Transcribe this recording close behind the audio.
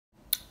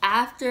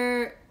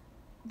After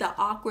the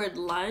awkward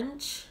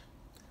lunch,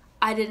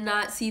 I did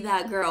not see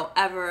that girl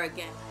ever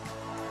again.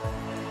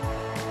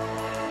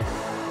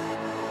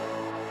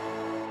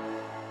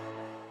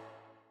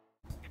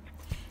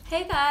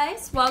 Hey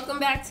guys, welcome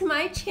back to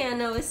my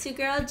channel. It's your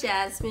girl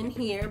Jasmine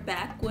here,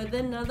 back with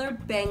another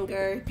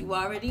banger, you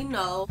already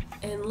know.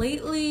 And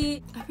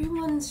lately,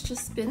 everyone's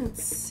just been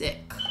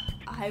sick.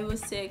 I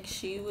was sick,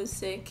 she was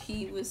sick,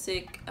 he was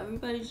sick,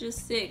 everybody's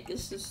just sick.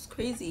 It's just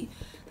crazy.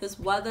 This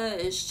weather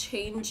is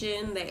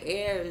changing, the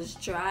air is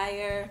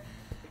drier.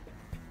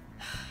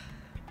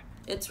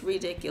 It's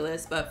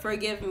ridiculous, but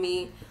forgive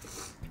me,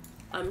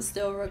 I'm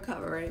still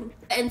recovering.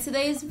 In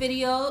today's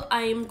video,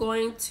 I am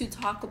going to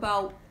talk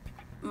about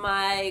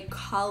my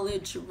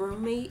college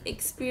roommate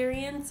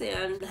experience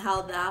and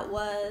how that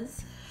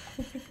was.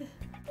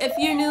 If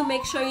you're new,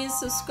 make sure you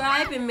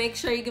subscribe and make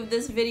sure you give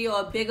this video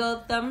a big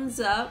old thumbs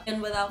up.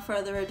 And without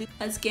further ado,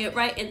 let's get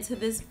right into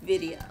this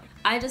video.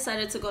 I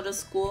decided to go to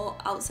school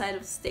outside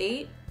of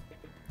state,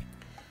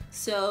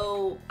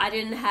 so I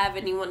didn't have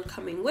anyone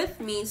coming with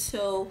me,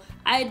 so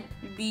I'd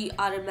be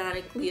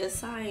automatically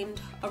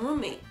assigned a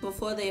roommate.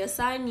 Before they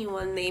assign you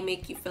one, they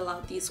make you fill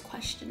out these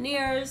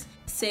questionnaires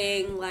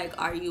saying like,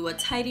 are you a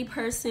tidy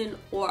person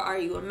or are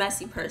you a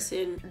messy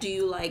person? Do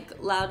you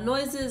like loud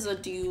noises or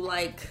do you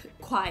like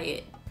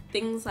quiet?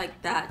 Things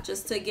like that,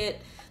 just to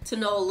get to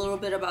know a little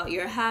bit about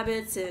your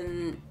habits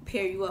and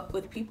pair you up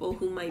with people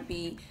who might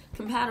be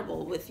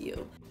compatible with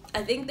you.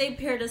 I think they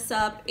paired us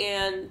up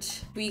and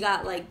we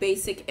got like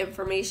basic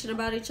information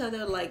about each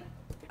other, like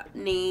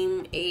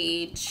name,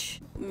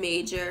 age,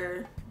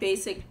 major,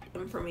 basic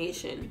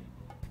information.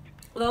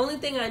 The only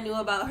thing I knew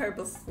about her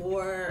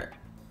before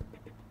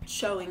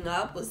showing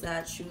up was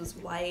that she was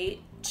white,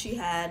 she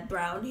had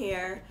brown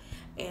hair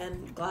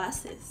and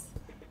glasses,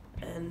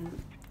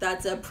 and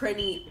that's a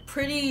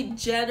pretty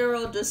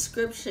general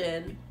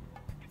description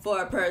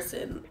for a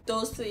person.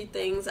 Those three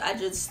things I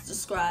just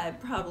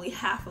described probably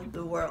half of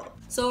the world.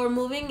 So we're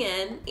moving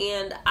in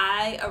and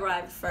I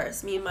arrived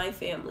first, me and my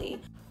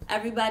family.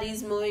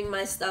 Everybody's moving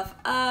my stuff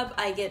up.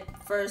 I get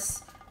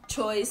first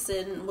choice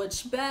in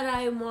which bed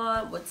I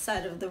want, what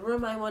side of the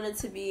room I want it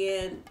to be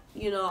in,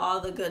 you know, all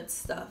the good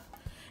stuff.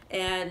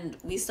 And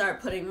we start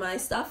putting my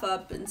stuff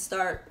up and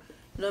start,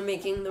 you know,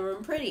 making the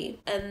room pretty.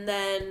 And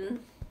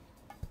then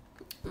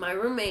my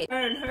roommate, her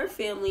and her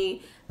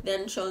family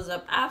then shows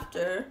up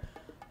after.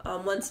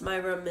 Once my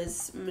room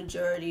is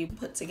majority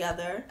put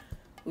together,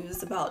 we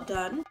was about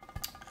done.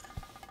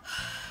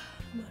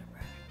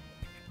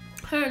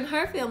 Her and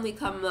her family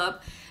come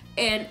up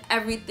and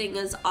everything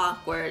is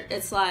awkward.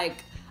 It's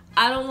like,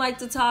 I don't like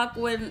to talk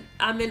when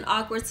I'm in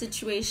awkward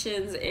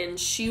situations, and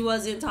she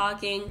wasn't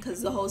talking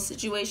because the whole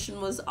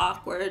situation was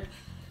awkward.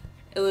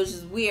 It was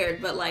just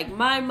weird, but like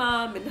my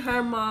mom and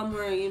her mom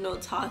were, you know,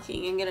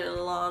 talking and getting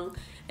along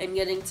and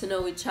getting to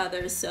know each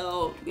other.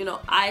 So, you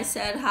know, I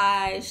said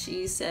hi,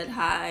 she said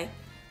hi.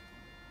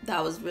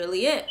 That was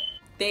really it.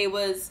 They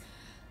was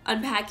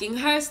unpacking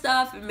her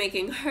stuff and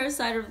making her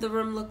side of the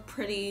room look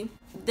pretty.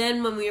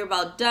 Then when we were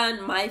about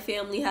done, my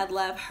family had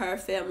left, her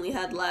family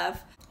had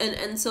left,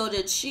 and so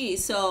did she.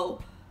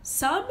 So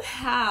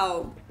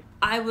somehow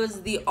I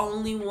was the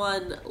only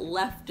one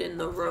left in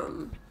the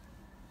room.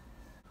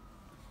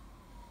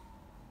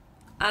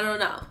 I don't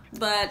know,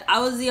 but I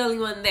was the only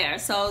one there.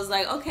 So I was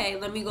like, okay,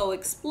 let me go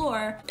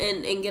explore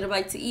and get a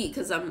bite to eat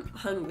because I'm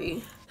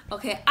hungry.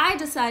 Okay, I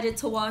decided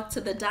to walk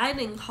to the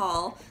dining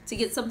hall to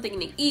get something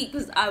to eat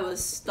because I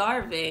was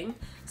starving.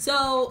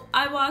 So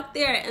I walked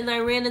there and I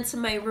ran into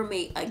my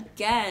roommate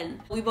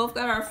again. We both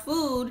got our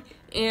food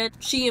and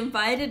she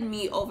invited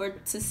me over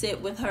to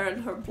sit with her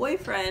and her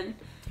boyfriend,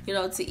 you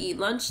know, to eat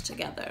lunch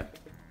together.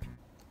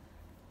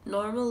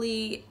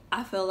 Normally,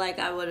 I feel like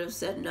I would have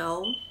said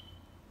no.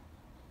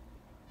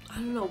 I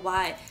don't know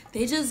why.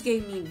 They just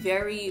gave me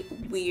very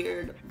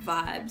weird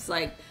vibes.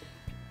 Like,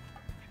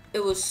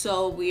 it was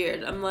so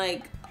weird. I'm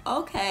like,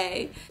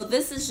 okay,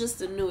 this is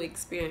just a new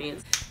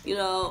experience. You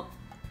know,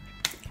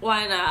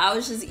 why not? I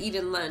was just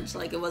eating lunch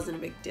like it wasn't a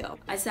big deal.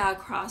 I sat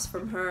across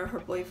from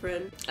her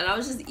boyfriend, and I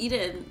was just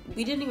eating.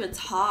 We didn't even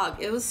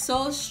talk. It was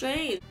so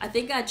strange. I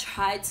think I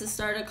tried to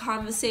start a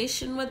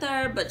conversation with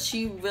her, but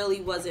she really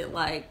wasn't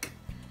like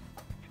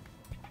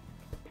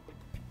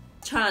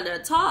trying to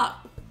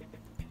talk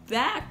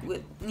back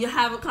with you,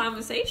 have a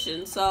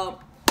conversation. So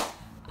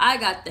I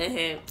got the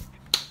hint.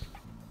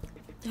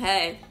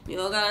 Hey, you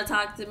don't gotta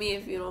talk to me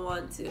if you don't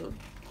want to.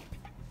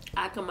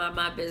 I can mind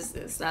my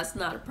business. That's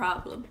not a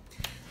problem.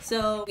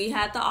 So we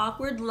had the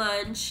awkward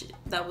lunch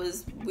that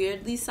was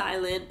weirdly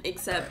silent,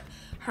 except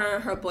her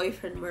and her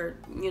boyfriend were,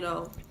 you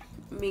know,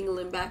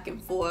 mingling back and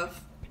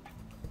forth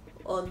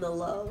on the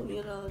low,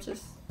 you know,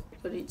 just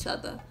with each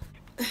other.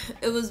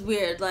 It was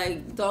weird.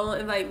 Like, don't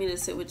invite me to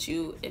sit with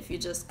you if you're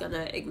just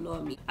gonna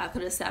ignore me. I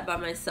could have sat by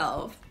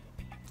myself.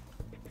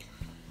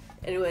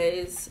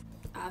 Anyways,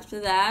 after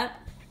that,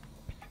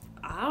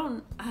 I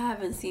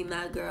haven't seen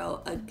that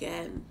girl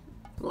again,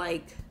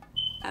 like,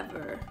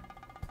 ever.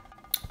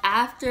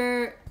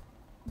 After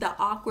the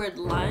awkward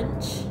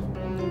lunch,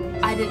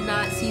 I did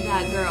not see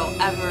that girl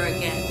ever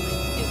again.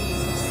 It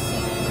was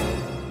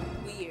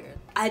so weird.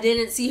 I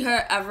didn't see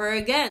her ever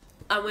again.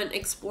 I went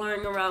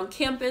exploring around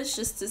campus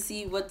just to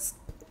see what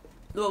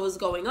was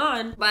going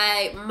on.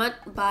 By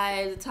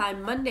the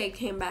time Monday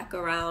came back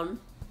around,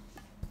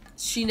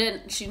 she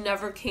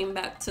never came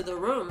back to the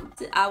room.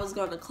 I was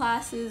going to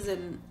classes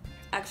and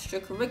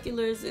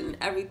extracurriculars and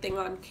everything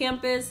on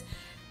campus.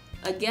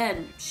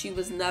 Again, she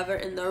was never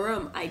in the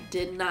room. I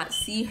did not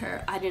see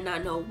her. I did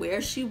not know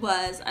where she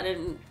was. I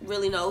didn't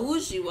really know who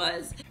she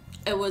was.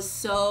 It was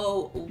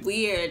so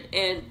weird.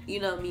 And you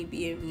know me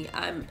being me,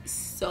 I'm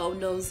so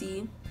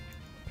nosy.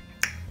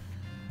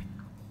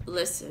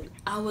 Listen,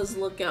 I was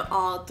looking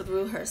all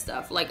through her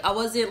stuff. Like, I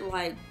wasn't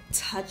like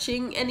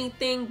touching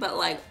anything, but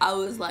like I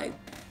was like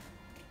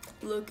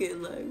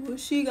looking like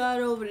what she got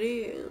over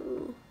there,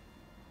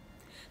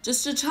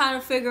 just to try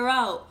to figure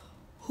out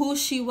who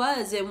she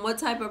was and what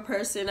type of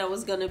person I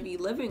was gonna be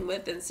living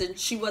with. And since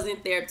she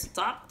wasn't there to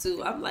talk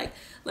to, I'm like,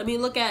 let me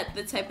look at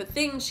the type of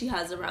things she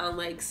has around,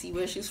 like see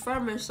where she's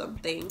from or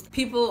something.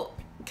 People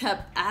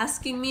kept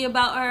asking me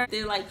about her.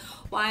 They're like,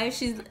 why is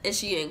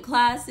she in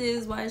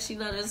classes? Why is she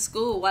not in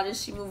school? Why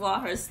does she move all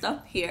her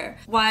stuff here?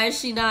 Why is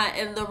she not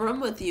in the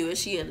room with you? Is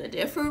she in a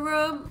different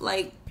room?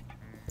 Like,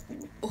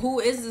 who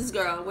is this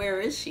girl?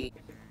 Where is she?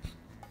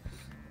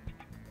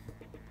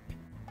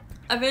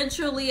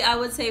 Eventually, I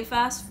would say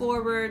fast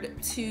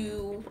forward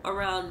to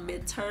around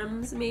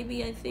midterms,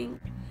 maybe, I think.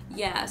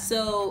 Yeah,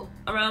 so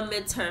around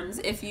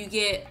midterms, if you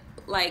get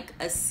like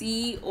a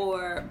C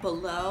or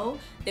below,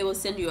 they will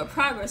send you a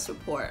progress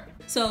report.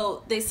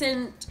 So they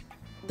send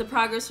the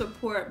progress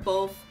report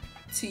both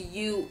to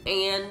you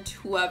and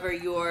whoever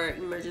your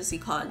emergency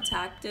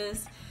contact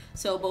is.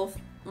 So both,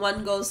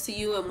 one goes to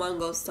you and one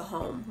goes to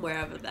home,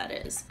 wherever that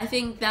is. I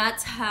think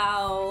that's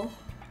how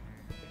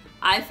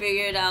I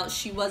figured out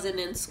she wasn't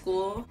in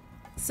school.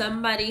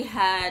 Somebody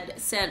had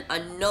sent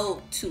a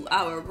note to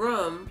our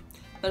room,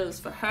 but it was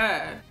for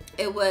her.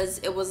 It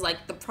was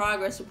like the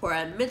progress report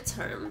at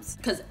midterms,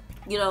 because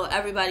you know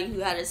everybody who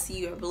had a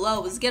C or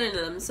below was getting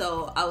them,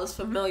 so I was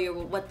familiar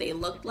with what they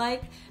looked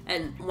like,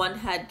 and one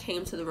had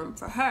came to the room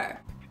for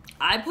her.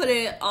 I put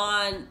it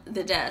on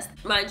the desk.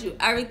 Mind you,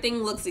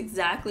 everything looks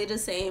exactly the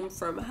same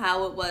from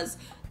how it was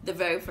the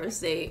very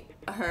first day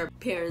her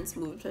parents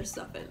moved her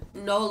stuff in.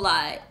 No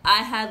lie, I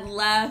had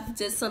left,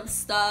 did some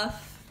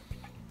stuff,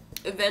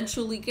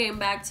 eventually came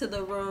back to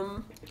the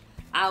room.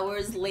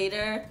 Hours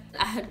later,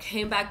 I had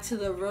came back to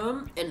the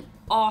room and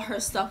all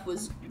her stuff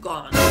was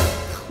gone.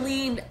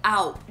 Cleaned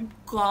out,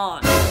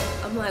 gone.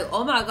 I'm like,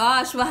 oh my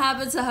gosh, what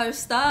happened to her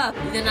stuff?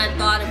 And then I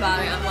thought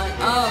about it. I'm like,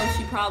 oh,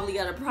 she probably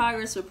got a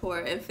progress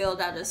report and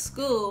failed out of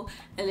school,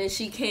 and then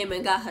she came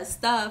and got her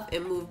stuff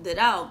and moved it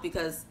out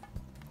because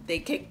they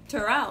kicked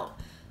her out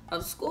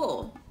of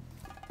school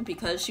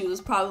because she was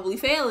probably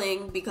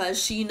failing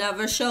because she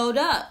never showed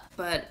up.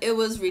 But it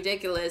was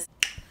ridiculous.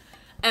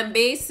 And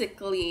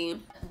basically,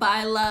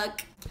 by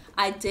luck,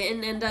 I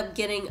didn't end up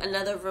getting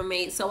another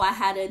roommate, so I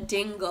had a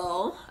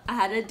dingle.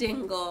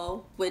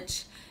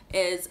 Which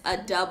is a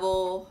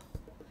double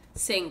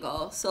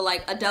single. So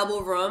like a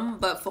double room,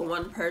 but for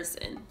one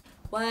person.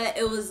 What?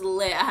 It was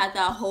lit. I had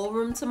that whole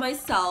room to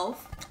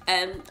myself,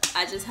 and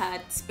I just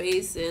had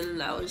space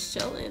and I was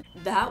chilling.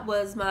 That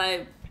was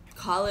my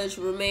college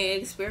roommate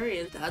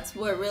experience. That's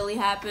what really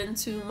happened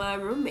to my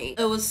roommate.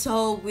 It was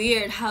so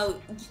weird how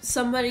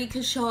somebody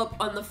could show up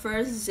on the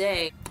first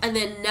day and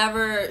then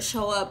never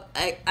show up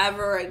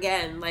ever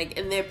again. Like,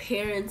 and their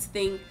parents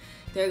think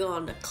they're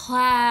going to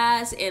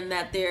class and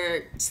that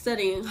they're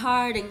studying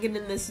hard and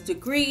getting this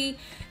degree,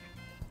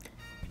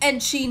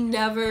 and she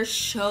never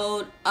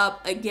showed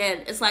up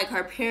again. It's like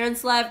her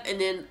parents left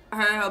and then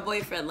her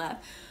boyfriend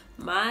left.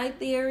 My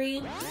theory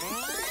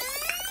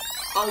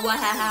on what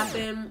had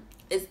happened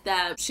is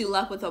that she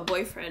left with her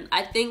boyfriend.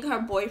 I think her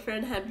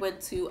boyfriend had went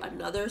to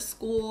another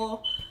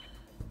school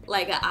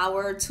like an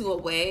hour or two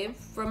away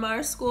from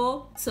our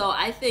school. So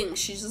I think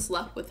she just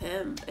left with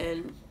him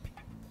and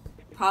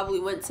probably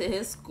went to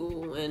his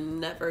school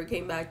and never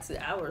came back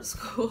to our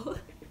school.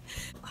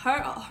 Her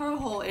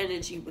whole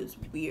energy was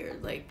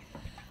weird. Like,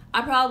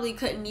 I probably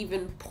couldn't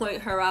even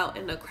point her out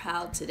in the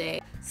crowd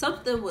today.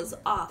 Something was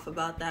off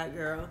about that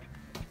girl.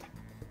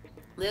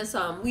 There's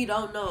something we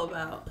don't know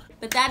about.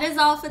 But that is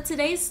all for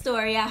today's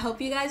story. I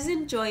hope you guys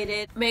enjoyed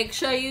it. Make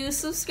sure you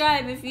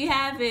subscribe if you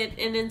haven't.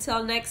 And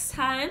until next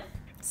time,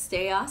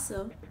 stay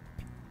awesome.